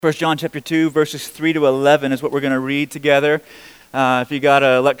First John chapter 2, verses 3 to 11 is what we're going to read together. If you got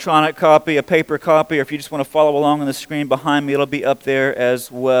an electronic copy, a paper copy, or if you just want to follow along on the screen behind me, it'll be up there as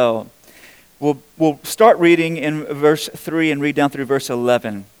well. We'll start reading in verse 3 and read down through verse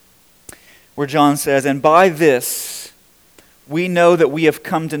 11, where John says, "And by this we know that we have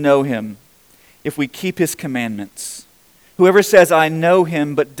come to know him, if we keep his commandments. Whoever says, 'I know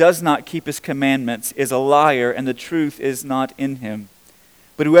him,' but does not keep his commandments is a liar, and the truth is not in him.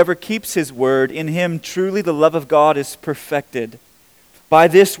 But whoever keeps his word, in him truly the love of God is perfected. By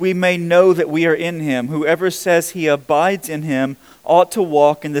this we may know that we are in him. Whoever says he abides in him ought to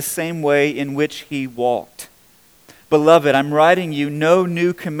walk in the same way in which he walked. Beloved, I'm writing you no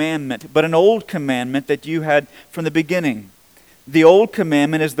new commandment, but an old commandment that you had from the beginning. The old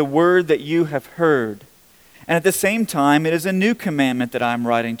commandment is the word that you have heard. And at the same time, it is a new commandment that I am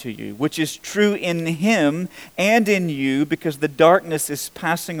writing to you, which is true in him and in you, because the darkness is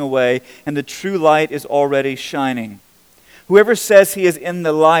passing away and the true light is already shining. Whoever says he is in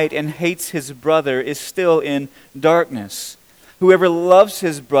the light and hates his brother is still in darkness. Whoever loves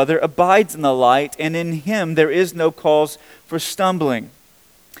his brother abides in the light, and in him there is no cause for stumbling.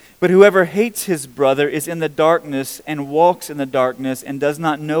 But whoever hates his brother is in the darkness and walks in the darkness and does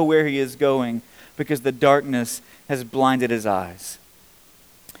not know where he is going, because the darkness has blinded his eyes."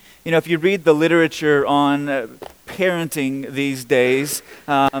 You know, if you read the literature on parenting these days,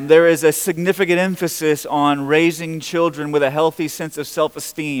 there is a significant emphasis on raising children with a healthy sense of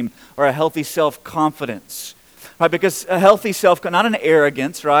self-esteem or a healthy self-confidence. Right? Because a healthy not an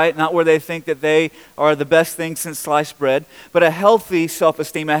arrogance, right? Not where they think that they are the best thing since sliced bread, but a healthy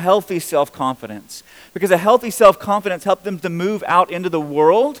self-esteem, a healthy self-confidence. Because a healthy self-confidence helps them to move out into the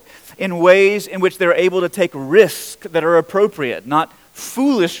world in ways in which they're able to take risks that are appropriate. Not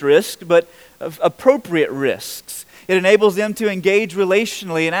foolish risks, but appropriate risks. It enables them to engage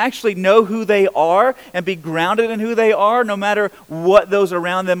relationally and actually know who they are and be grounded in who they are no matter what those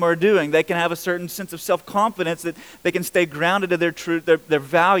around them are doing. They can have a certain sense of self-confidence that they can stay grounded to their truth, their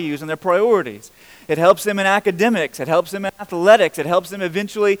values and their priorities. It helps them in academics. It helps them in athletics. It helps them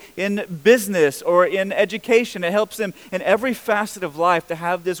eventually in business or in education. It helps them in every facet of life to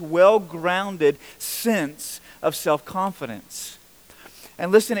have this well-grounded sense of self-confidence.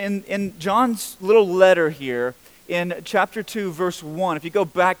 And listen, in John's little letter here, in chapter 2, verse 1, if you go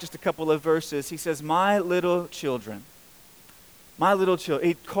back just a couple of verses, he says, "My little children." My little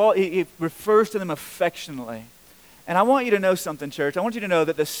children. He refers to them affectionately. And I want you to know something, church. I want you to know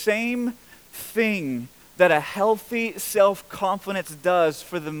that the same thing that a healthy self-confidence does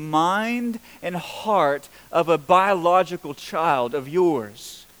for the mind and heart of a biological child of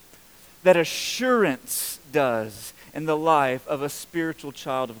yours, that assurance does in the life of a spiritual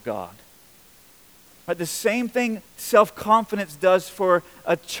child of God. Right? The same thing self-confidence does for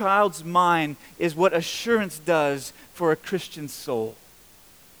a child's mind is what assurance does for a Christian soul.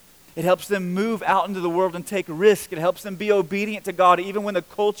 It helps them move out into the world and take risk. It helps them be obedient to God even when the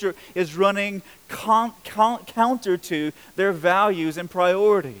culture is running counter to their values and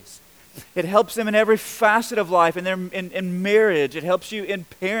priorities. It helps them in every facet of life, in marriage. It helps you in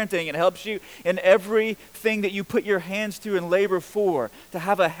parenting. It helps you in everything that you put your hands to and labor for, to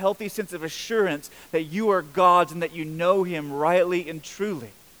have a healthy sense of assurance that you are God's and that you know him rightly and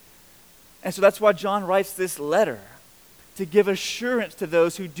truly. And so that's why John writes this letter, to give assurance to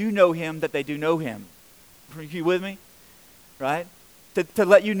those who do know him that they do know him. Are you with me? Right? To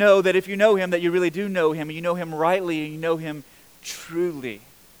let you know that if you know him, that you really do know him, and you know him rightly, and you know him truly.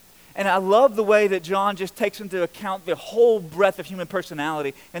 And I love the way that John just takes into account the whole breadth of human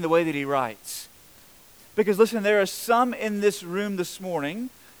personality in the way that he writes. Because listen, there are some in this room this morning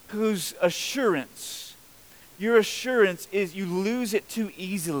whose assurance, your assurance is you lose it too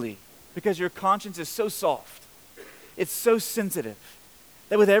easily because your conscience is so soft. It's so sensitive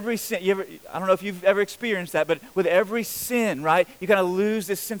that with every sin, I don't know if you've ever experienced that, but with every sin, right, you kind of lose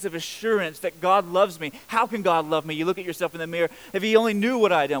this sense of assurance that God loves me. How can God love me? You look at yourself in the mirror. If he only knew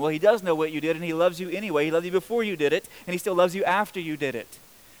what I'd done. Well, he does know what you did, and he loves you anyway. He loved you before you did it, and he still loves you after you did it.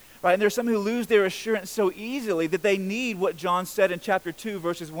 Right? And there's some who lose their assurance so easily that they need what John said in chapter 2,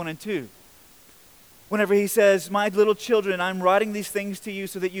 verses 1 and 2. Whenever he says, "My little children, I'm writing these things to you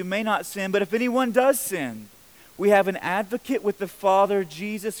so that you may not sin, but if anyone does sin, we have an advocate with the Father,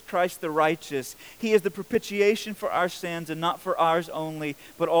 Jesus Christ the righteous. He is the propitiation for our sins, and not for ours only,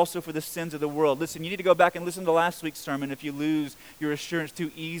 but also for the sins of the world." Listen, you need to go back and listen to last week's sermon if you lose your assurance too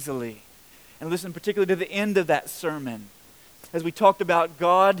easily. And listen particularly to the end of that sermon. as we talked about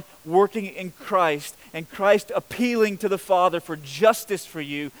God working in Christ and Christ appealing to the Father for justice for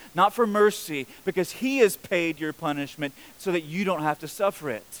you, not for mercy, because He has paid your punishment so that you don't have to suffer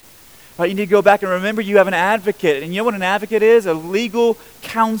it. Right, you need to go back and remember you have an advocate. And you know what an advocate is? A legal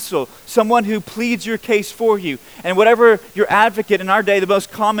counsel, someone who pleads your case for you. And whatever your advocate, in our day, the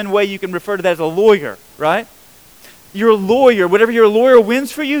most common way you can refer to that is a lawyer, right? You're a lawyer. Whatever your lawyer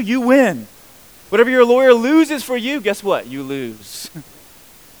wins for you, you win. Whatever your lawyer loses for you, guess what? You lose.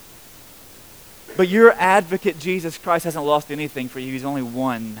 But your advocate, Jesus Christ, hasn't lost anything for you. He's only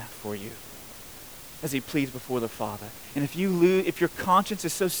won for you as He pleads before the Father. And if your conscience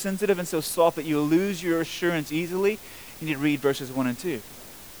is so sensitive and so soft that you lose your assurance easily, you need to read verses 1 and 2.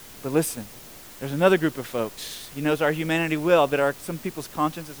 But listen, there's another group of folks. He knows our humanity well, that some people's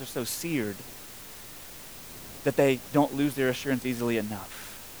consciences are so seared that they don't lose their assurance easily enough.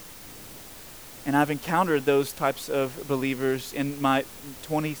 And I've encountered those types of believers in my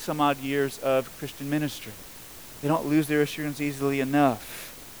 20-some-odd years of Christian ministry. They don't lose their assurance easily enough.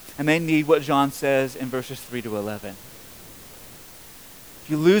 And they need what John says in verses 3 to 11. If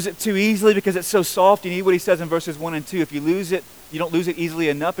you lose it too easily because it's so soft, you need what he says in verses 1 and 2. If you don't lose it easily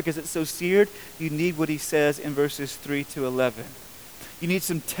enough because it's so seared, you need what he says in verses 3 to 11. You need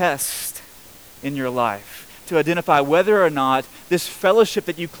some test in your life to identify whether or not this fellowship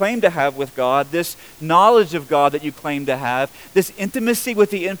that you claim to have with God, this knowledge of God that you claim to have, this intimacy with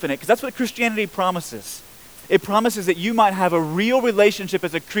the infinite, because that's what Christianity promises. It promises that you might have a real relationship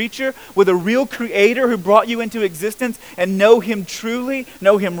as a creature with a real creator who brought you into existence and know Him truly,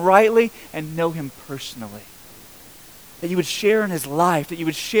 know Him rightly, and know Him personally. That you would share in His life, that you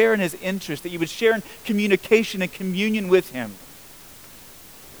would share in His interest, that you would share in communication and communion with Him.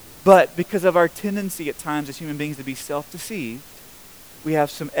 But because of our tendency at times as human beings to be self-deceived, we have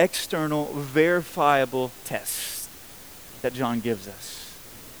some external, verifiable tests that John gives us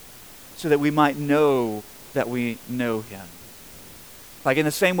so that we might know that we know Him. Like in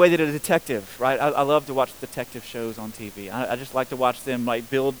the same way that a detective, right? I love to watch detective shows on TV. I just like to watch them like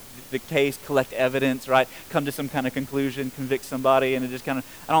build the case, collect evidence, right? Come to some kind of conclusion, convict somebody, and it just kind of,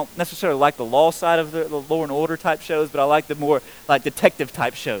 I don't necessarily like the law side of the Law and Order type shows, but I like the more like detective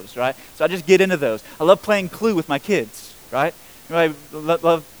type shows, right? So I just get into those. I love playing Clue with my kids, right? I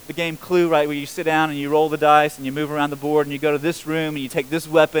love the game Clue, right, where you sit down and you roll the dice and you move around the board and you go to this room and you take this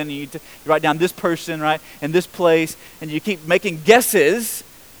weapon and you write down this person, right, in this place, and you keep making guesses.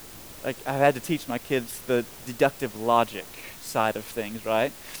 Like I've had to teach my kids the deductive logic side of things,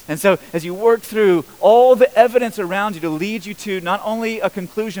 right? And so as you work through all the evidence around you to lead you to not only a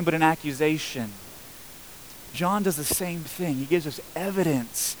conclusion but an accusation, John does the same thing. He gives us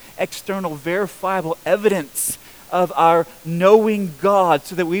evidence, external, verifiable evidence of our knowing God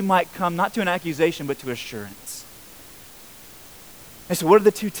so that we might come not to an accusation but to assurance. And so what are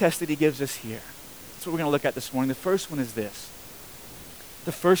the two tests that he gives us here? That's what we're going to look at this morning. The first one is this.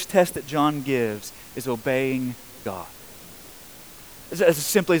 The first test that John gives is obeying God. As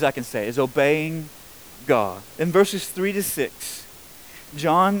simply as I can say, is obeying God. In verses 3 to 6,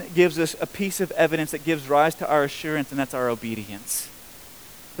 John gives us a piece of evidence that gives rise to our assurance, and that's our obedience.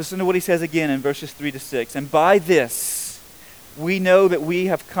 Listen to what he says again in verses 3 to 6. And by this, we know that we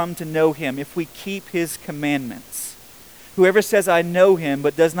have come to know Him if we keep His commandments. Whoever says, I know Him,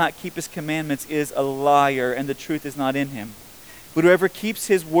 but does not keep His commandments is a liar, and the truth is not in him. But whoever keeps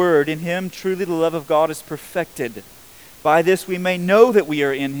His word, in him truly the love of God is perfected. By this we may know that we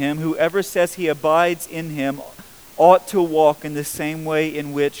are in Him. Whoever says he abides in Him ought to walk in the same way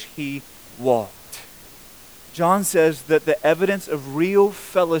in which He walked. John says that the evidence of real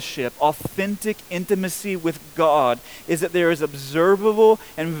fellowship, authentic intimacy with God, is that there is observable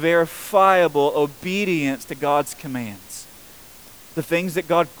and verifiable obedience to God's commands. The things that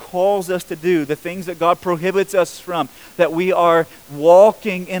God calls us to do, the things that God prohibits us from, that we are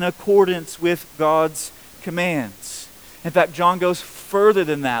walking in accordance with God's commands. In fact, John goes further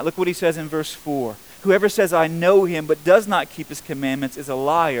than that. Look what he says in verse 4. Whoever says, I know Him, but does not keep His commandments is a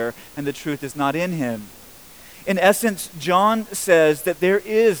liar, and the truth is not in him. In essence, John says that there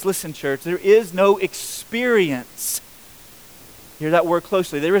is, listen church, there is no experience. Hear that word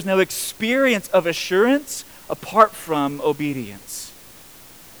closely. There is no experience of assurance apart from obedience.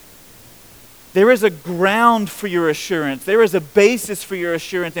 There is a ground for your assurance. There is a basis for your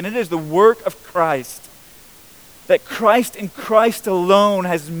assurance, and it is the work of Christ. That Christ and Christ alone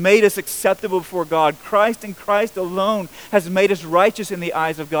has made us acceptable before God. Christ and Christ alone has made us righteous in the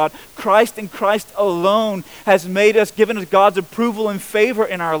eyes of God. Christ and Christ alone has made us, given us God's approval and favor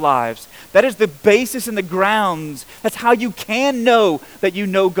in our lives. That is the basis and the grounds. That's how you can know that you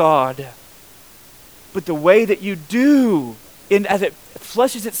know God. But the way that you do as it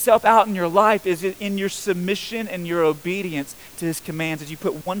fleshes itself out in your life is in your submission and your obedience to his commands, as you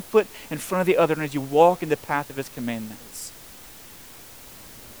put one foot in front of the other and as you walk in the path of his commandments.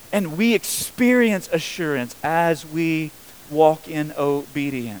 And we experience assurance as we walk in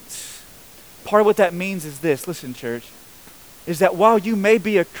obedience. Part of what that means is this, listen, church, is that while you may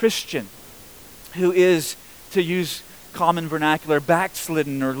be a Christian who is, to use common vernacular,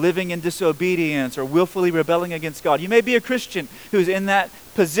 backslidden or living in disobedience or willfully rebelling against God. You may be a Christian who's in that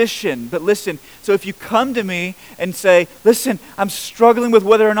position, but listen, so if you come to me and say, listen, I'm struggling with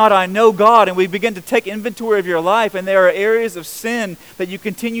whether or not I know God, and we begin to take inventory of your life, and there are areas of sin that you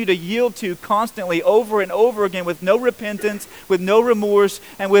continue to yield to constantly over and over again with no repentance, with no remorse,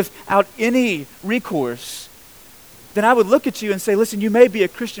 and without any recourse, then I would look at you and say, listen, you may be a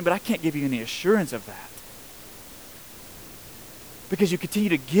Christian, but I can't give you any assurance of that. Because you continue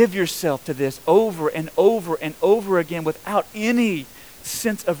to give yourself to this over and over and over again without any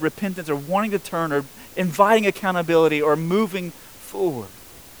sense of repentance or wanting to turn or inviting accountability or moving forward.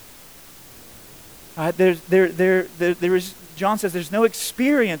 There is, John says, there's no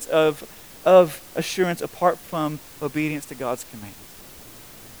experience of assurance apart from obedience to God's commands.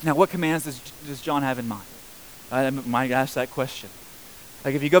 Now, what commands does John have in mind? I might ask that question.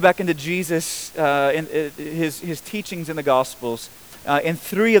 Like if you go back into Jesus, in his teachings in the Gospels, in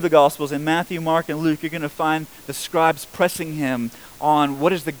 3 of the Gospels, in Matthew, Mark, and Luke, you're going to find the scribes pressing him on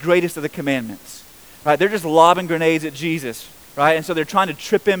what is the greatest of the commandments. Right? They're just lobbing grenades at Jesus, right? And so they're trying to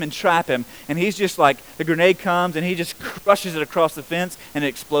trip him and trap him. And he's just like, the grenade comes and he just crushes it across the fence and it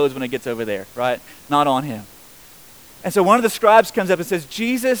explodes when it gets over there, right? Not on him. And so one of the scribes comes up and says,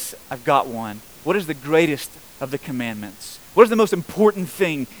 Jesus, I've got one. What is the greatest of the commandments? What is the most important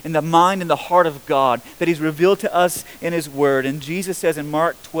thing in the mind and the heart of God that he's revealed to us in his word? And Jesus says in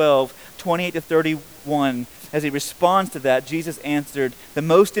Mark 12:28-31, as he responds to that, Jesus answered, the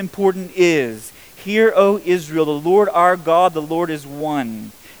most important is, hear, O Israel, the Lord our God, the Lord is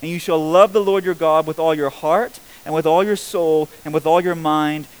one. And you shall love the Lord your God with all your heart, and with all your soul, and with all your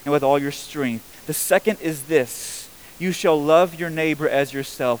mind, and with all your strength. The second is this, you shall love your neighbor as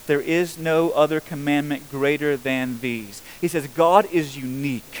yourself. There is no other commandment greater than these. He says God is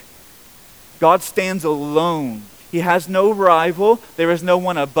unique. God stands alone. He has no rival. There is no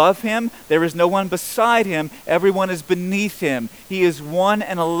one above him. There is no one beside him. Everyone is beneath him. He is one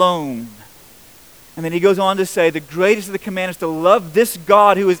and alone. And then he goes on to say, the greatest of the commandments is to love this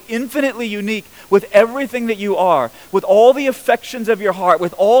God who is infinitely unique with everything that you are, with all the affections of your heart,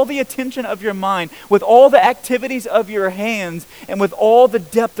 with all the attention of your mind, with all the activities of your hands, and with all the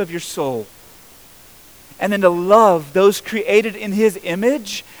depth of your soul. And then to love those created in his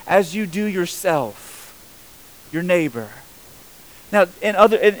image as you do yourself, your neighbor. Now,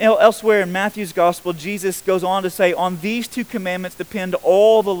 elsewhere in Matthew's gospel, Jesus goes on to say, on these 2 commandments depend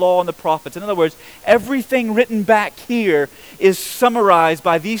all the law and the prophets. In other words, everything written back here is summarized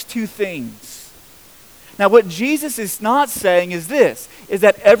by these 2 things. Now, what Jesus is not saying is this, is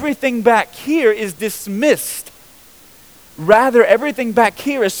that everything back here is dismissed. Rather, everything back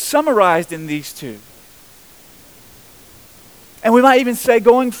here is summarized in these 2. And we might even say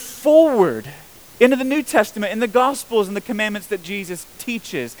going forward into the New Testament, in the Gospels and the commandments that Jesus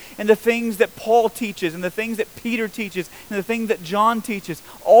teaches, and the things that Paul teaches, and the things that Peter teaches, and the things that John teaches,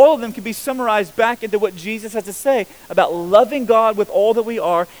 all of them can be summarized back into what Jesus has to say about loving God with all that we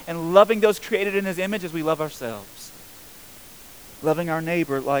are and loving those created in his image as we love ourselves. Loving our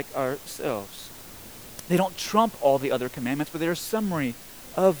neighbor like ourselves. They don't trump all the other commandments, but they're a summary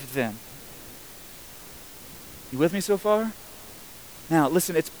of them. You with me so far? Now,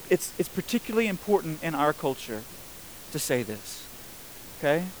 listen, it's particularly important in our culture to say this,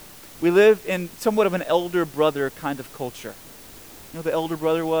 okay? We live in somewhat of an elder brother kind of culture. You know what the elder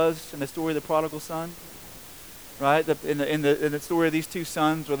brother was in the story of the prodigal son? Right? In the story of these 2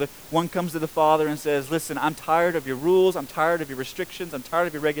 sons, where the one comes to the father and says, listen, I'm tired of your rules, I'm tired of your restrictions, I'm tired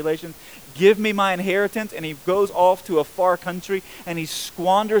of your regulations. Give me my inheritance. And he goes off to a far country and he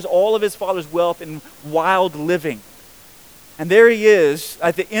squanders all of his father's wealth in wild living. And there he is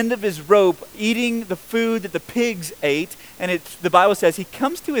at the end of his rope eating the food that the pigs ate. And the Bible says he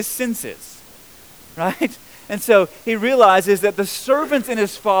comes to his senses, right? And so he realizes that the servants in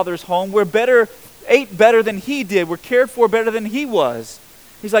his father's home ate better than he did, were cared for better than he was.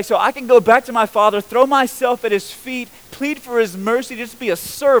 He's like, so I can go back to my father, throw myself at his feet, plead for his mercy, just be a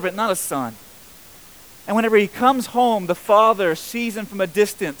servant, not a son. And whenever he comes home, the father sees him from a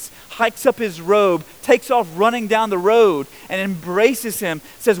distance, hikes up his robe, takes off running down the road, and embraces him,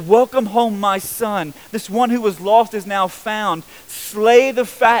 says, "Welcome home, my son. This one who was lost is now found. Slay the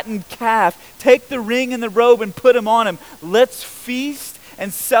fattened calf. Take the ring and the robe and put him on him. Let's feast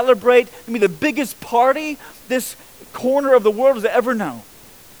and celebrate. It'll be the biggest party this corner of the world has ever known."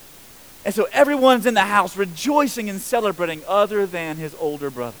 And so everyone's in the house rejoicing and celebrating, other than his older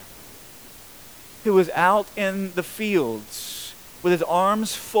brother, who was out in the fields with his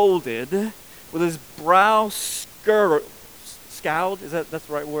arms folded, with his brow scowled. That's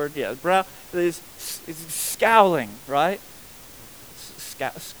the right word? Yeah, brow is scowling, right?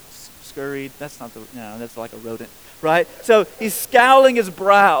 Scurried. That's not the. No, that's like a rodent, right? So he's scowling his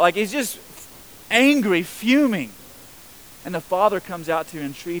brow, like he's just angry, fuming, and the father comes out to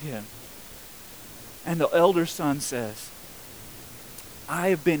entreat him, and the elder son says, "I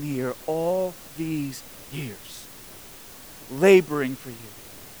have been here all these years, laboring for you.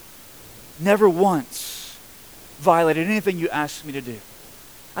 Never once violated anything you asked me to do.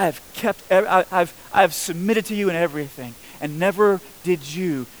 I have submitted to you in everything, and never did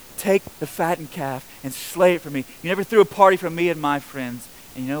you take the fattened calf and slay it for me. You never threw a party for me and my friends."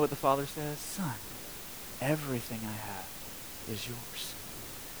 And you know what the father says? "Son, everything I have is yours."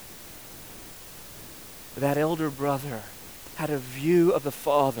 That elder brother had a view of the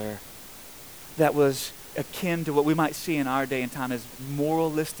father that was akin to what we might see in our day and time as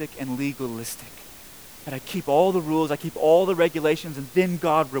moralistic and legalistic. That I keep all the rules, I keep all the regulations, and then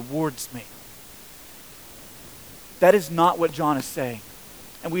God rewards me. That is not what John is saying.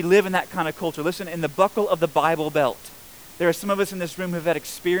 And we live in that kind of culture. Listen, in the buckle of the Bible Belt, there are some of us in this room who have had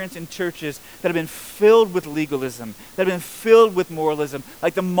experience in churches that have been filled with legalism, that have been filled with moralism.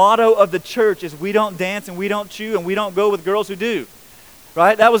 Like the motto of the church is, "We don't dance and we don't chew and we don't go with girls who do."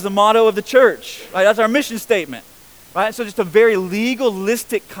 Right? That was the motto of the church. Right? That's our mission statement. Right? So just a very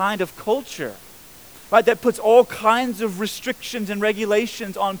legalistic kind of culture. Right? That puts all kinds of restrictions and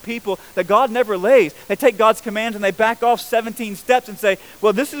regulations on people that God never lays. They take God's commands and they back off 17 steps and say,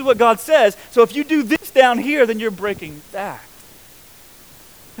 "Well, this is what God says, so if you do this down here, then you're breaking that."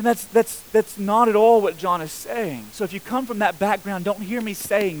 And that's not at all what John is saying. So if you come from that background, don't hear me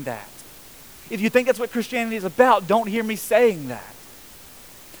saying that. If you think that's what Christianity is about, don't hear me saying that.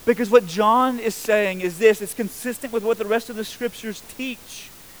 Because what John is saying is this: it's consistent with what the rest of the scriptures teach.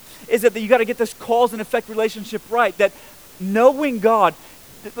 Is that you got to get this cause and effect relationship right. That knowing God,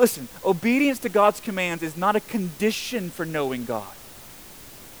 listen, obedience to God's commands is not a condition for knowing God.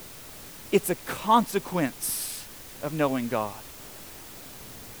 It's a consequence of knowing God.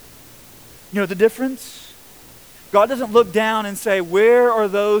 You know the difference? God doesn't look down and say, "Where are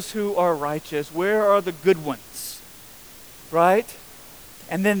those who are righteous? Where are the good ones?" Right?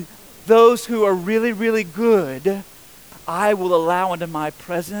 And then those who are really, really good, I will allow into my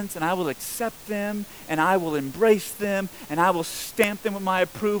presence, and I will accept them, and I will embrace them, and I will stamp them with my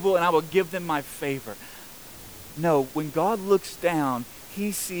approval, and I will give them my favor. No, when God looks down,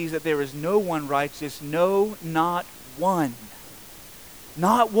 he sees that there is no one righteous, no, not one.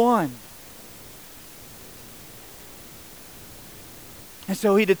 Not one. And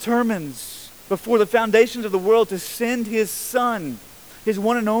so he determines before the foundations of the world to send his son, his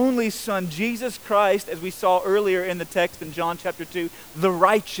one and only Son, Jesus Christ, as we saw earlier in the text in John chapter 2, the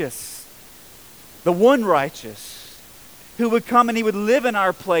righteous, the one righteous, who would come and he would live in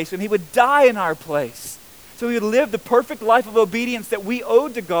our place and he would die in our place. So he would live the perfect life of obedience that we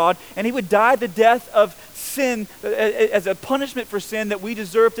owed to God, and he would die the death of sin as a punishment for sin that we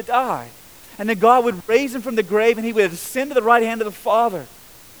deserve to die. And that God would raise him from the grave and he would ascend to the right hand of the Father.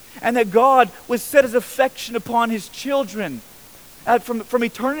 And that God would set his affection upon his children. From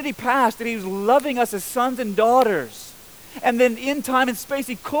eternity past, that he was loving us as sons and daughters. And then in time and space,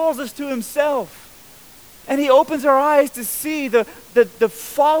 he calls us to himself. And he opens our eyes to see the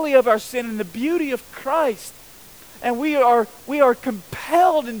folly of our sin and the beauty of Christ. And we are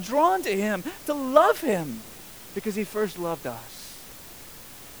compelled and drawn to him, to love him, because he first loved us.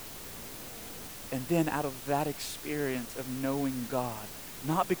 And then out of that experience of knowing God,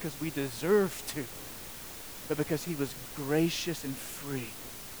 not because we deserve to, but because he was gracious and free,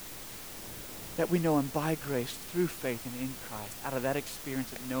 that we know him by grace through faith and in Christ. Out of that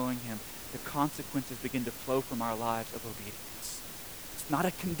experience of knowing him, the consequences begin to flow from our lives of obedience. It's not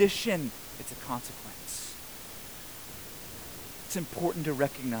a condition, it's a consequence. It's important to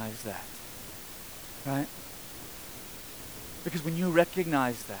recognize that, right? Because when you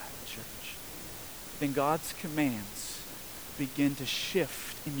recognize that, church, then God's commands begin to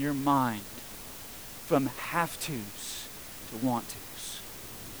shift in your mind from have-tos to want-tos.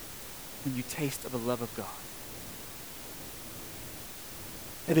 when you taste of the love of God.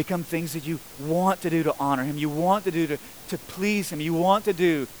 They become things that you want to do to honor Him. You want to do to please Him. You want to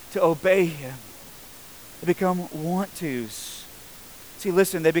do to obey Him. They become want-tos. See,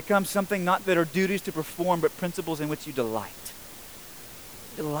 listen, they become something not that are duties to perform, but principles in which you delight.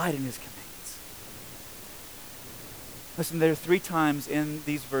 Delight in His commands. Listen, there are 3 times in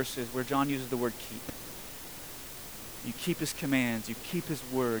these verses where John uses the word keep. You keep His commands. You keep His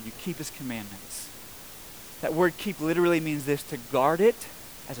word. You keep His commandments. That word keep literally means this, to guard it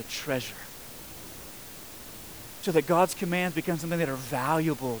as a treasure. So that God's commands become something that are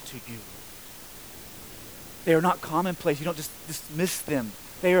valuable to you. They are not commonplace. You don't just dismiss them.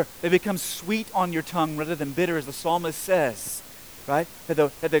 They become sweet on your tongue rather than bitter, as the psalmist says. Right? That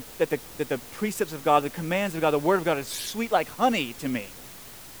the precepts of God, the commands of God, the word of God is sweet like honey to me.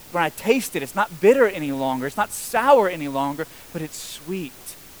 When I taste it, it's not bitter any longer. It's not sour any longer, but it's sweet.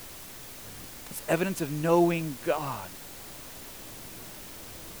 It's evidence of knowing God.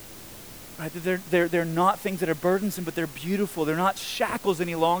 Right? They're not things that are burdensome, but they're beautiful. They're not shackles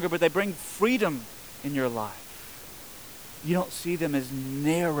any longer, but they bring freedom in your life. You don't see them as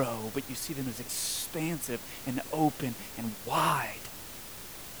narrow, but you see them as expansive and open and wide.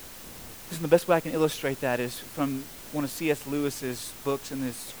 Listen, the best way I can illustrate that is from one of C.S. Lewis's books in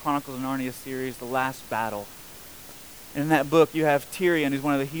this Chronicles of Narnia series, The Last Battle. And in that book, you have Tyrion, who's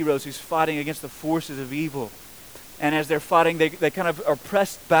one of the heroes, who's fighting against the forces of evil. And as they're fighting, they kind of are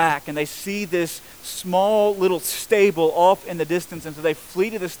pressed back, and they see this small little stable off in the distance, and so they flee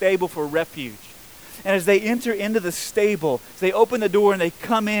to the stable for refuge. And as they enter into the stable, they open the door and they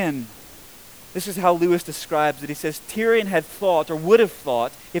come in. This is how Lewis describes it. He says, Tyrion had thought, or would have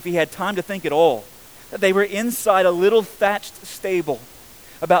thought, if he had time to think at all, that they were inside a little thatched stable,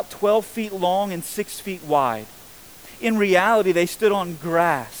 about 12 feet long and 6 feet wide. In reality, they stood on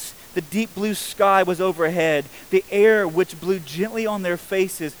grass. The deep blue sky was overhead. The air which blew gently on their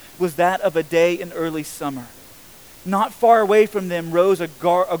faces was that of a day in early summer. Not far away from them rose a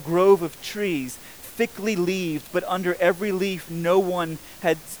grove of trees, thickly leaved, but under every leaf no one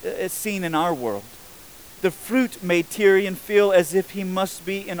had seen in our world. The fruit made Tyrion feel as if he must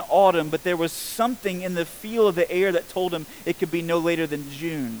be in autumn, but there was something in the feel of the air that told him it could be no later than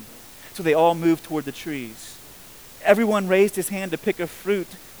June. So they all moved toward the trees. Everyone raised his hand to pick a fruit,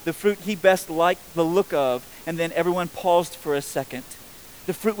 the fruit he best liked the look of, and then everyone paused for a second.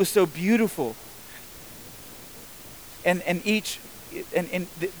 The fruit was so beautiful.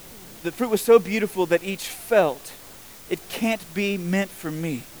 The fruit was so beautiful that each felt, it can't be meant for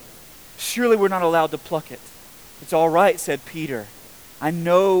me. Surely we're not allowed to pluck it. It's all right, said Peter. I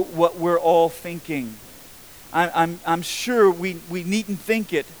know what we're all thinking. I'm sure we needn't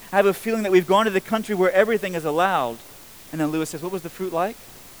think it. I have a feeling that we've gone to the country where everything is allowed. And then Lewis says, what was the fruit like?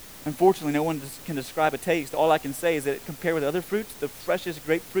 Unfortunately, no one can describe a taste. All I can say is that compared with other fruits, the freshest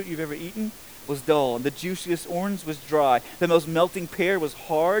grapefruit you've ever eaten was dull, and the juiciest orange was dry. The most melting pear was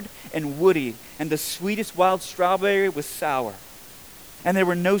hard and woody, and the sweetest wild strawberry was sour. And there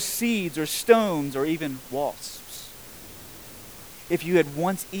were no seeds or stones or even wasps. If you had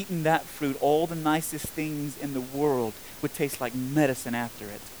once eaten that fruit, all the nicest things in the world would taste like medicine after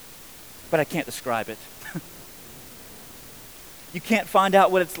it. But I can't describe it. You can't find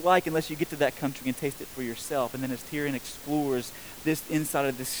out what it's like unless you get to that country and taste it for yourself. And then as Tyrion explores this inside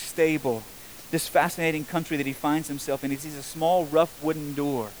of this stable, this fascinating country that he finds himself in, he sees a small, rough wooden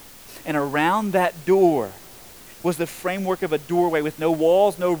door. And around that door was the framework of a doorway with no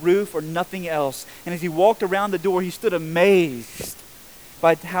walls, no roof, or nothing else. And as he walked around the door, he stood amazed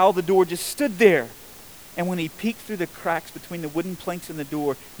by how the door just stood there. And when he peeked through the cracks between the wooden planks in the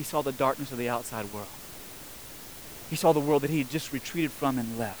door, he saw the darkness of the outside world. He saw the world that he had just retreated from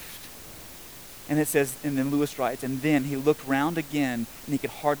and left. And it says, and then Lewis writes, and then he looked round again, and he could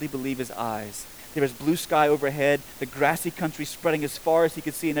hardly believe his eyes. There was blue sky overhead, the grassy country spreading as far as he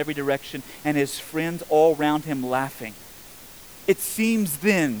could see in every direction, and his friends all round him laughing. It seems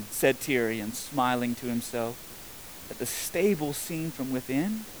then, said Tyrion, smiling to himself, that the stable seen from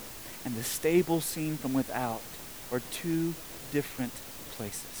within and the stable seen from without are 2 different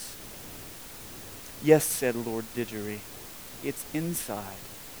places. Yes, said Lord Digory, its inside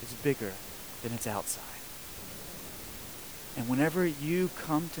is bigger than its outside. And whenever you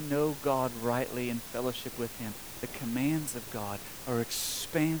come to know God rightly and fellowship with Him, the commands of God are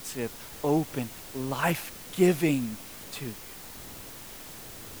expansive, open, life-giving to you.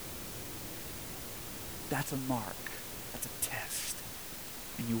 That's a mark. That's a test.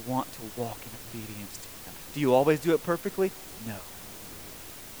 And you want to walk in obedience to them. Do you always do it perfectly? No.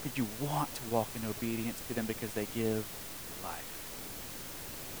 But you want to walk in obedience to them because they give life.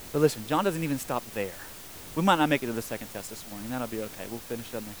 But listen, John doesn't even stop there. We might not make it to the second test this morning. That'll be okay. We'll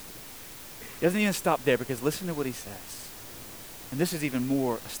finish up next week. He doesn't even stop there, because listen to what he says. And this is even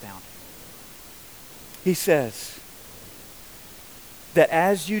more astounding. He says that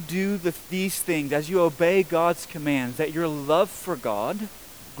as you do these things, as you obey God's commands, that your love for God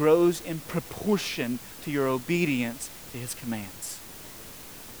grows in proportion to your obedience to his commands.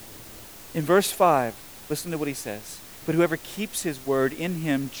 In verse 5, listen to what he says. But whoever keeps his word, in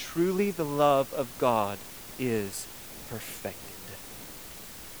him truly the love of God is perfected.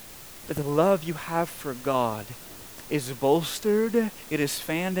 That the love you have for God is bolstered, it is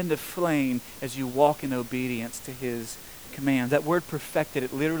fanned into flame as you walk in obedience to his commands. That word perfected,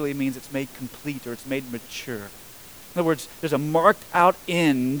 it literally means it's made complete or it's made mature. In other words, there's a marked out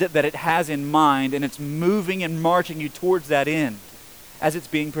end that it has in mind, and it's moving and marching you towards that end as it's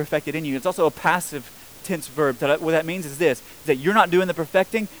being perfected in you. It's also a passive tense verb. What that means is this, that you're not doing the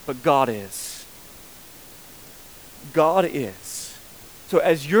perfecting, but God is. God is. So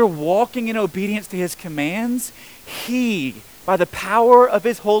as you're walking in obedience to his commands, he, by the power of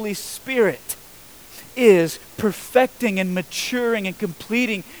his Holy Spirit, is perfecting and maturing and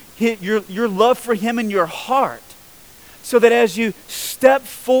completing your love for him in your heart. So that as you step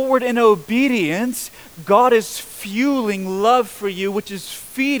forward in obedience, God is fueling love for you, which is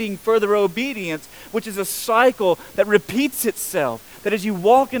feeding further obedience, which is a cycle that repeats itself. That as you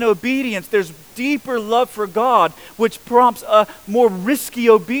walk in obedience, there's deeper love for God, which prompts a more risky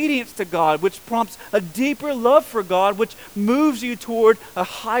obedience to God, which prompts a deeper love for God, which moves you toward a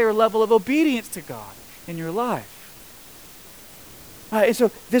higher level of obedience to God in your life. And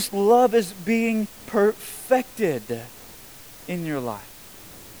so this love is being perfected in your life.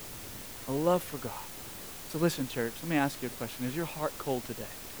 A love for God. So listen, church, let me ask you a question. Is your heart cold today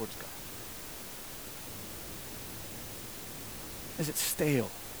towards God? Is it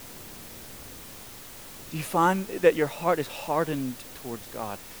stale? Do you find that your heart is hardened towards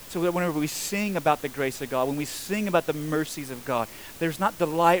God? So that whenever we sing about the grace of God, when we sing about the mercies of God, there's not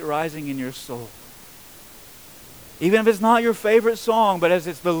delight rising in your soul. Even if it's not your favorite song, but as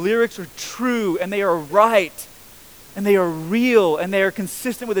the lyrics are true and they are right, and they are real, and they are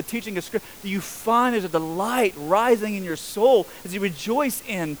consistent with the teaching of Scripture, do you find there's a delight rising in your soul as you rejoice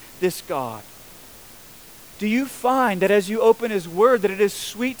in this God? Do you find that as you open his word that it is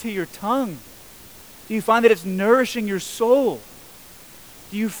sweet to your tongue? Do you find that it's nourishing your soul?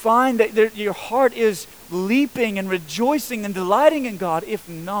 Do you find that your heart is leaping and rejoicing and delighting in God? If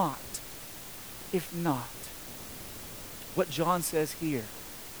not, what John says here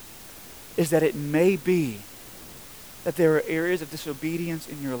is that it may be that there are areas of disobedience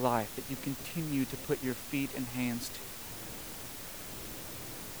in your life that you continue to put your feet and hands to.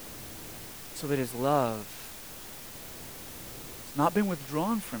 So that his love has not been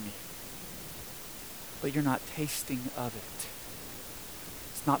withdrawn from you, but you're not tasting of it.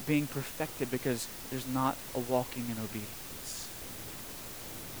 It's not being perfected because there's not a walking in obedience.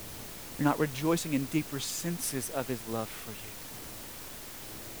 You're not rejoicing in deeper senses of his love for you.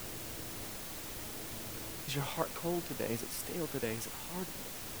 Is your heart cold today? Is it stale today? Is it hard?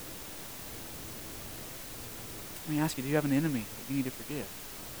 Let me ask you, do you have an enemy that you need to forgive?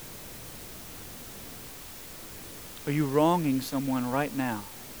 Are you wronging someone right now,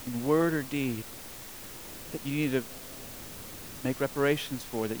 in word or deed, that you need to make reparations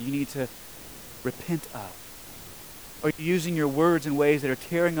for, that you need to repent of? Are you using your words in ways that are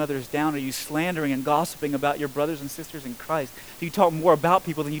tearing others down? Are you slandering and gossiping about your brothers and sisters in Christ? Do you talk more about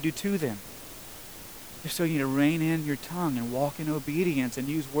people than you do to them? If so, you need to rein in your tongue and walk in obedience and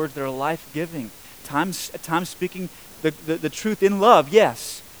use words that are life-giving. At times speaking the truth in love,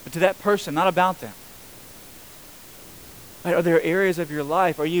 yes, but to that person, not about them. Right? Are there areas of your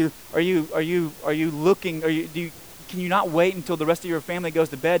life? Are you looking? Can you not wait until the rest of your family goes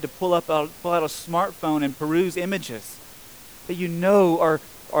to bed to pull out a smartphone and peruse images that you know are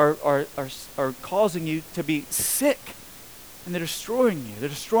causing you to be sick, and they're destroying you? They're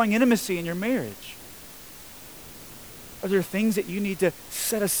destroying intimacy in your marriage. Are there things that you need to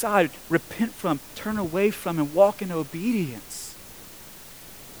set aside, repent from, turn away from, and walk in obedience?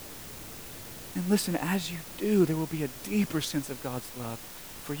 And listen, as you do, there will be a deeper sense of God's love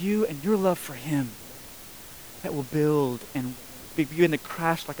for you and your love for him that will build and begin to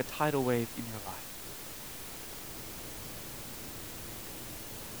crash like a tidal wave in your life.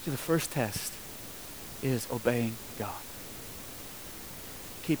 So the first test is obeying God,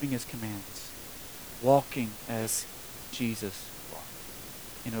 keeping his commands, walking as Jesus walked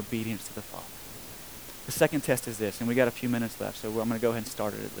in obedience to the Father. The second test is this, and we got a few minutes left, so I'm going to go ahead and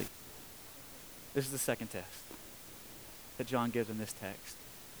start it at least. This is the second test that John gives in this text.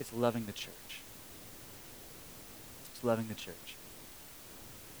 It's loving the church. It's loving the church.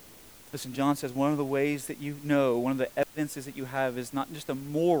 Listen, John says one of the ways that you know, one of the evidences that you have is not just a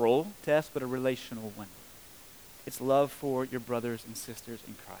moral test, but a relational one. It's love for your brothers and sisters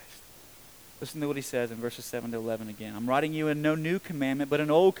in Christ. Listen to what he says in verses 7 to 11 again. I'm writing you in no new commandment, but an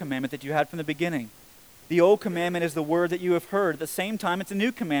old commandment that you had from the beginning. The old commandment is the word that you have heard. At the same time, it's a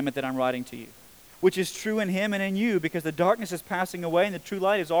new commandment that I'm writing to you, which is true in him and in you, because the darkness is passing away and the true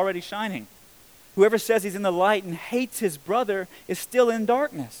light is already shining. Whoever says he's in the light and hates his brother is still in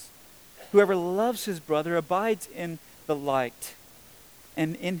darkness. Whoever loves his brother abides in the light,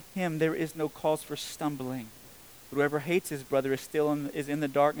 and in him there is no cause for stumbling. But whoever hates his brother is in the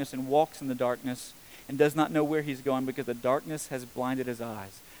darkness and walks in the darkness and does not know where he's going, because the darkness has blinded his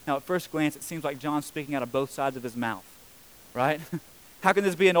eyes. Now, at first glance, it seems like John's speaking out of both sides of his mouth, right? How can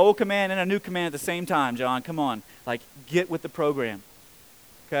this be an old command and a new command at the same time, John? Come on, get with the program,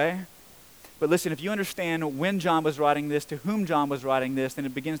 okay? But listen, if you understand when John was writing this, to whom John was writing this, then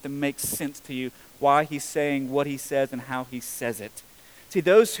it begins to make sense to you why he's saying what he says and how he says it. See,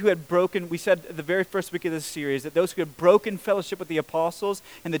 those who had broken, we said at the very first week of this series, that those who had broken fellowship with the apostles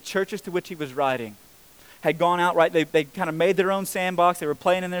and the churches to which he was writing had gone out, right? They kind of made their own sandbox. They were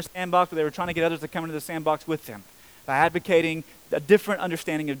playing in their sandbox, but they were trying to get others to come into the sandbox with them by advocating a different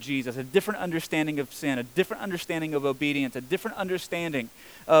understanding of Jesus, a different understanding of sin, a different understanding of obedience, a different understanding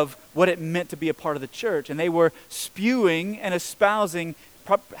of what it meant to be a part of the church. And they were spewing and espousing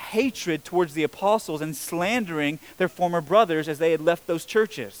hatred towards the apostles and slandering their former brothers as they had left those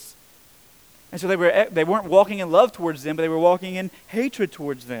churches. And so they weren't walking in love towards them, but they were walking in hatred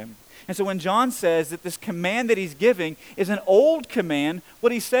towards them. And so when John says that this command that he's giving is an old command,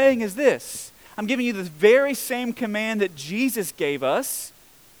 what he's saying is this: I'm giving you the very same command that Jesus gave us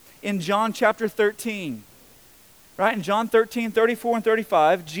in John chapter 13. Right? In John 13, 34 and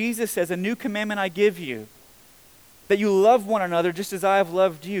 35, Jesus says, "A new commandment I give you, that you love one another just as I have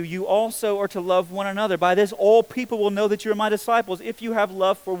loved you. You also are to love one another. By this all people will know that you are my disciples, if you have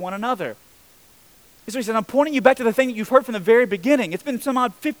love for one another." So he said, I'm pointing you back to the thing that you've heard from the very beginning. It's been some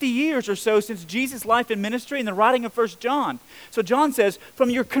odd 50 years or so since Jesus' life and ministry and the writing of 1 John. So John says, from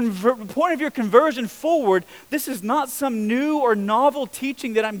your point of your conversion forward, this is not some new or novel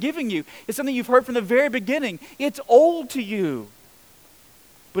teaching that I'm giving you. It's something you've heard from the very beginning. It's old to you,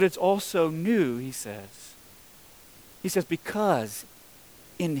 but it's also new, he says. He says, because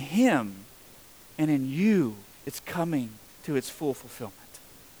in him and in you, it's coming to its full fulfillment.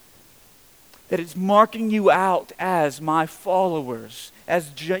 That it's marking you out as my followers, as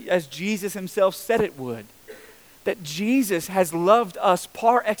Jesus himself said it would. That Jesus has loved us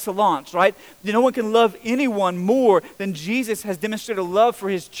par excellence, right? No one can love anyone more than Jesus has demonstrated love for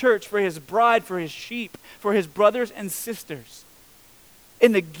his church, for his bride, for his sheep, for his brothers and sisters.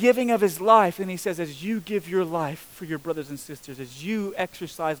 In the giving of his life, and he says, as you give your life for your brothers and sisters, as you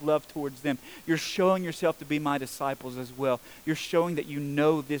exercise love towards them, you're showing yourself to be my disciples as well. You're showing that you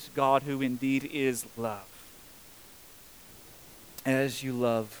know this God who indeed is love, as you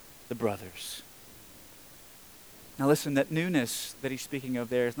love the brothers. Now listen, that newness that he's speaking of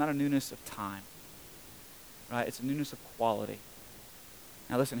there is not a newness of time, right? It's a newness of quality.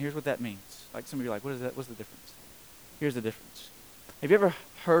 Now listen, here's what that means. Like some of you are like, what is that? What's the difference? Here's the difference. Have you ever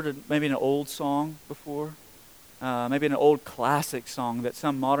heard maybe an old song before? Maybe an old classic song that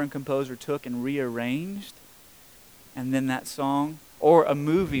some modern composer took and rearranged? And then that song, or a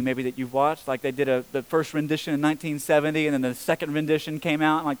movie maybe that you've watched, like they did the first rendition in 1970, and then the second rendition came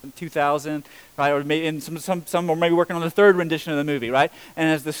out in like 2000, right? Or maybe some were maybe working on the third rendition of the movie, right? And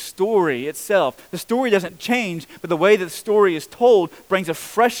as the story itself, the story doesn't change, but the way that the story is told brings a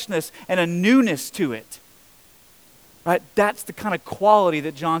freshness and a newness to it. Right? That's the kind of quality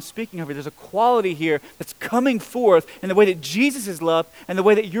that John's speaking of here. There's a quality here that's coming forth in the way that Jesus is loved and the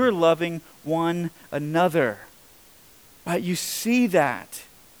way that you're loving one another. Right? You see that.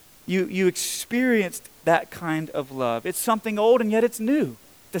 You experienced that kind of love. It's something old and yet it's new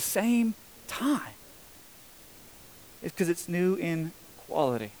at the same time. It's because it's new in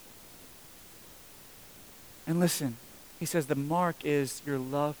quality. And listen, he says the mark is your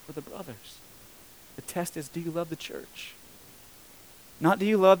love for the brothers. The test is, do you love the church? Not do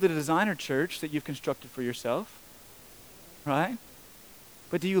you love the designer church that you've constructed for yourself, right?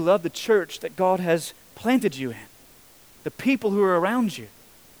 But do you love the church that God has planted you in? The people who are around you.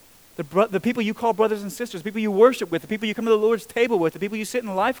 The people you call brothers and sisters, the people you worship with, the people you come to the Lord's table with, the people you sit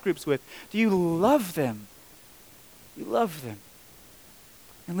in life groups with. Do you love them? You love them.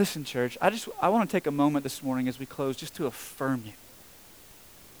 And listen, church, I want to take a moment this morning as we close just to affirm you.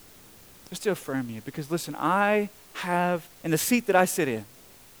 Just to affirm you. Because listen, I have, in the seat that I sit in,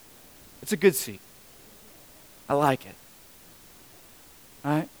 It's a good seat. I like it.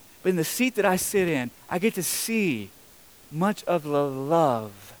 Right? But in the seat that I sit in, I get to see much of the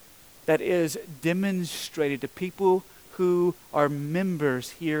love that is demonstrated to people who are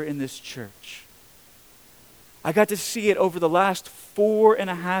members here in this church. I got to see it over the last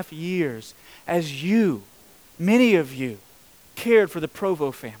 4.5 years as you, many of you, cared for the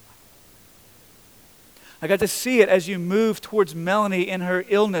Provo family. I got to see it as you moved towards Melanie in her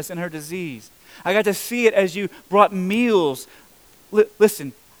illness and her disease. I got to see it as you brought meals.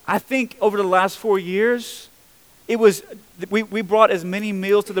 Listen, I think over the last 4 years, we brought as many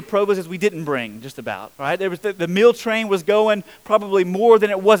meals to the Provos as we didn't bring, just about, right? There was the meal train was going probably more than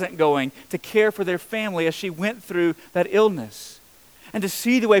it wasn't going to care for their family as she went through that illness. And to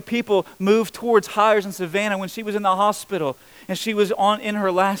see the way people moved towards Hires in Savannah when she was in the hospital and she was in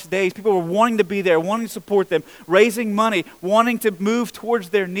her last days. People were wanting to be there, wanting to support them, raising money, wanting to move towards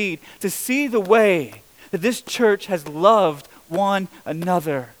their need. To see the way that this church has loved one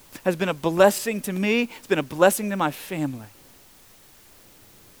another has been a blessing to me. It's been a blessing to my family.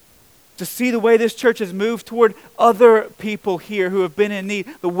 To see the way this church has moved toward other people here who have been in need,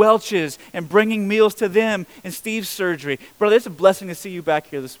 the Welches, and bringing meals to them in Steve's surgery. Brother, it's a blessing to see you back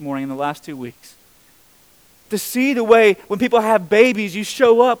here this morning in the last 2 weeks. To see the way when people have babies, you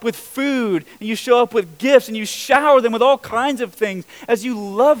show up with food, and you show up with gifts, and you shower them with all kinds of things as you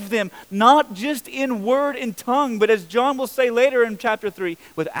love them, not just in word and tongue, but as John will say later in chapter 3,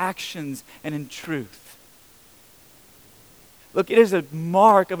 with actions and in truth. Look, it is a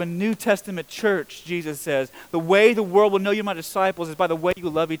mark of a New Testament church, Jesus says. The way the world will know you're my disciples is by the way you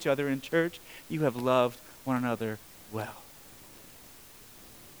love each other in church. You have loved one another well.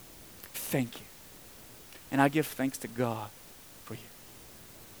 Thank you. And I give thanks to God for you.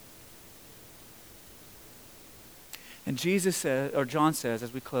 And Jesus says, or John says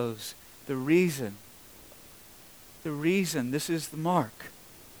as we close, the reason this is the mark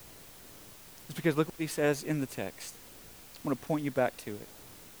is because look what he says in the text. I'm going to point you back to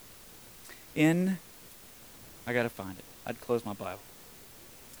it. I got to find it. I'd close my Bible.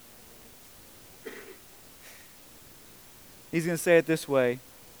 He's going to say it this way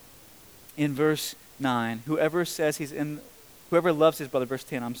in verse 9. Whoever loves his brother, verse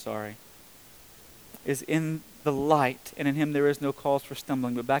 10, is in the light, and in him there is no cause for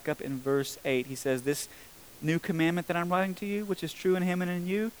stumbling. But back up in verse 8, he says, this new commandment that I'm writing to you, which is true in him and in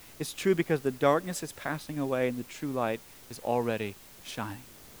you, is true because the darkness is passing away and the true light is already shining.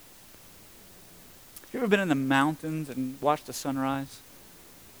 Have you ever been in the mountains and watched the sunrise?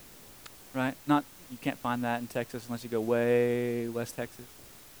 Right? You can't find that in Texas unless you go way West Texas.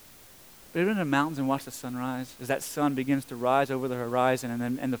 But have you been in the mountains and watched the sunrise as that sun begins to rise over the horizon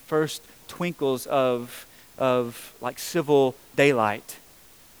and the first twinkles of like civil daylight,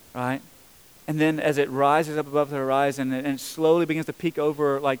 right? And then as it rises up above the horizon and it slowly begins to peek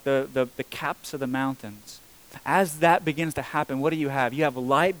over like the caps of the mountains. As that begins to happen, what do you have? You have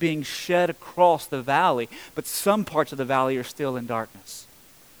light being shed across the valley, but some parts of the valley are still in darkness.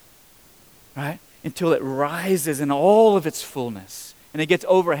 Right? Until it rises in all of its fullness. And it gets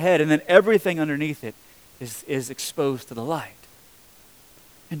overhead, and then everything underneath it is exposed to the light.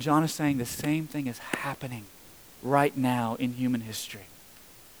 And John is saying the same thing is happening right now in human history.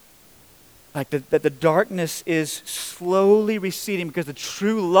 Like that the darkness is slowly receding because the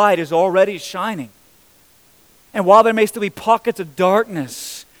true light is already shining. And while there may still be pockets of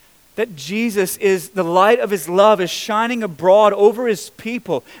darkness, that Jesus is the light of his love is shining abroad over his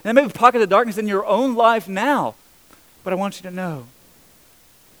people. And there may be pockets of darkness in your own life now. But I want you to know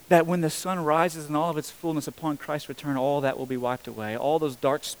that when the sun rises in all of its fullness upon Christ's return, all that will be wiped away. All those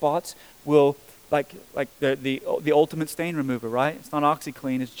dark spots will, like the ultimate stain remover, right? It's not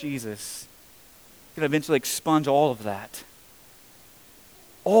OxyClean, it's Jesus. It's going to eventually expunge all of that.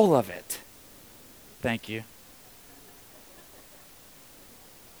 All of it. Thank you.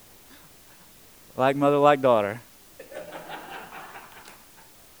 Like mother, like daughter.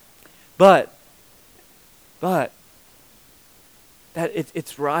 But that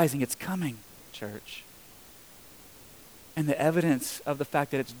it's rising, it's coming, church. And the evidence of the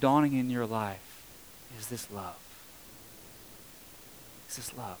fact that it's dawning in your life is this love. It's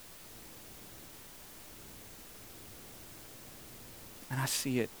this love. And I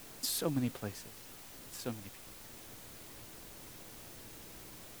see it in so many places, so many people.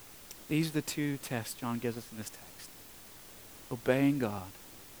 These are the two tests John gives us in this text. Obeying God,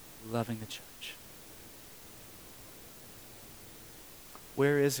 loving the church.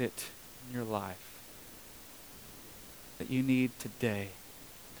 Where is it in your life that you need today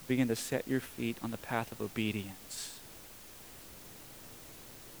to begin to set your feet on the path of obedience?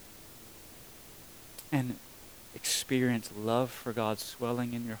 and experience love for God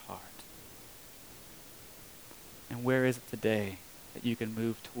swelling in your heart? And where is it today that you can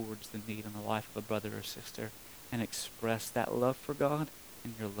move towards the need in the life of a brother or sister and express that love for God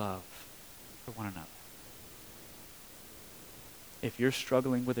and your love for one another? If you're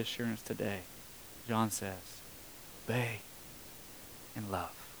struggling with assurance today, John says, obey and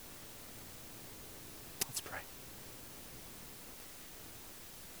love. Let's pray.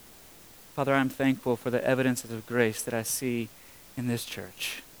 Father, I'm thankful for the evidences of grace that I see in this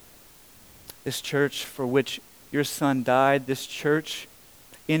church. This church for which your Son died, this church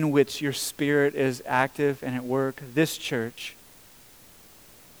in which your Spirit is active and at work, this church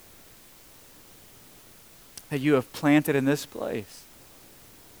that you have planted in this place.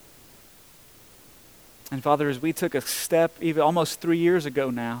 And Father, as we took a step even almost 3 years ago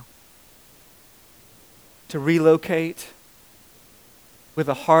now to relocate with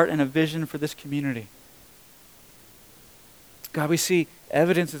a heart and a vision for this community, God, we see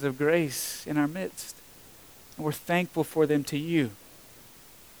evidences of grace in our midst. And we're thankful for them to you.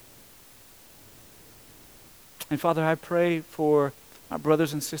 And Father, I pray for our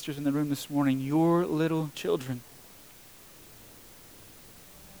brothers and sisters in the room this morning, your little children,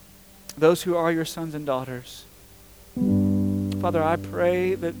 those who are your sons and daughters. Father, I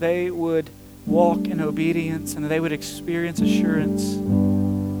pray that they would walk in obedience and that they would experience assurance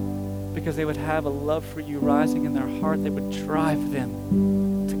because they would have a love for you rising in their heart that would drive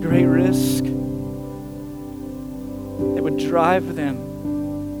them to great risk. That would drive them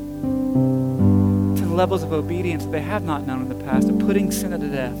to levels of obedience that they have not known in the past, of putting sin to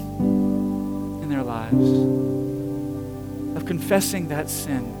death in their lives, of confessing that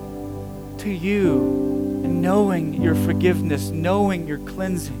sin to you and knowing your forgiveness, knowing your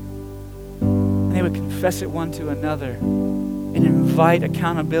cleansing. And they would confess it one to another and invite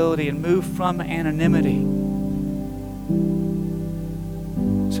accountability and move from anonymity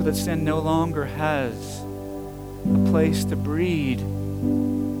so that sin no longer has a place to breed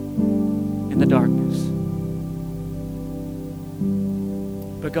in the darkness.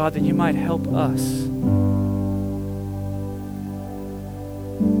 But God, that you might help us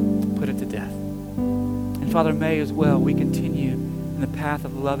put it to death. And Father, may as well we continue in the path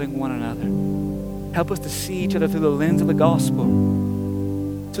of loving one another. Help us to see each other through the lens of the gospel,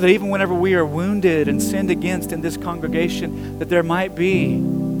 so that even whenever we are wounded and sinned against in this congregation, that there might be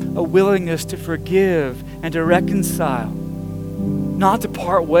a willingness to forgive and to reconcile, not to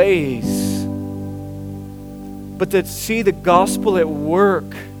part ways, but to see the gospel at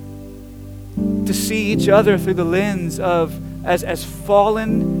work, to see each other through the lens of as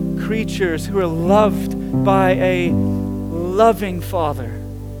fallen creatures who are loved by a loving Father,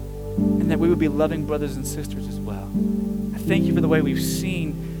 and that we would be loving brothers and sisters as well. I thank you for the way we've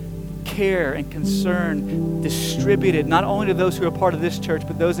seen care and concern distributed, not only to those who are part of this church,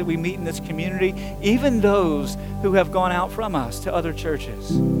 but those that we meet in this community, even those who have gone out from us to other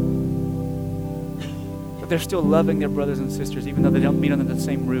churches. But they're still loving their brothers and sisters, even though they don't meet under the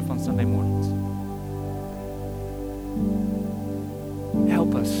same roof on Sunday mornings.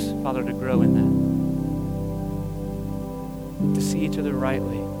 Help us, Father, to grow in that, to see each other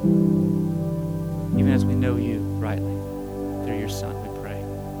rightly, even as we know you rightly. Through your Son, we pray.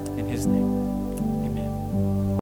 In his name.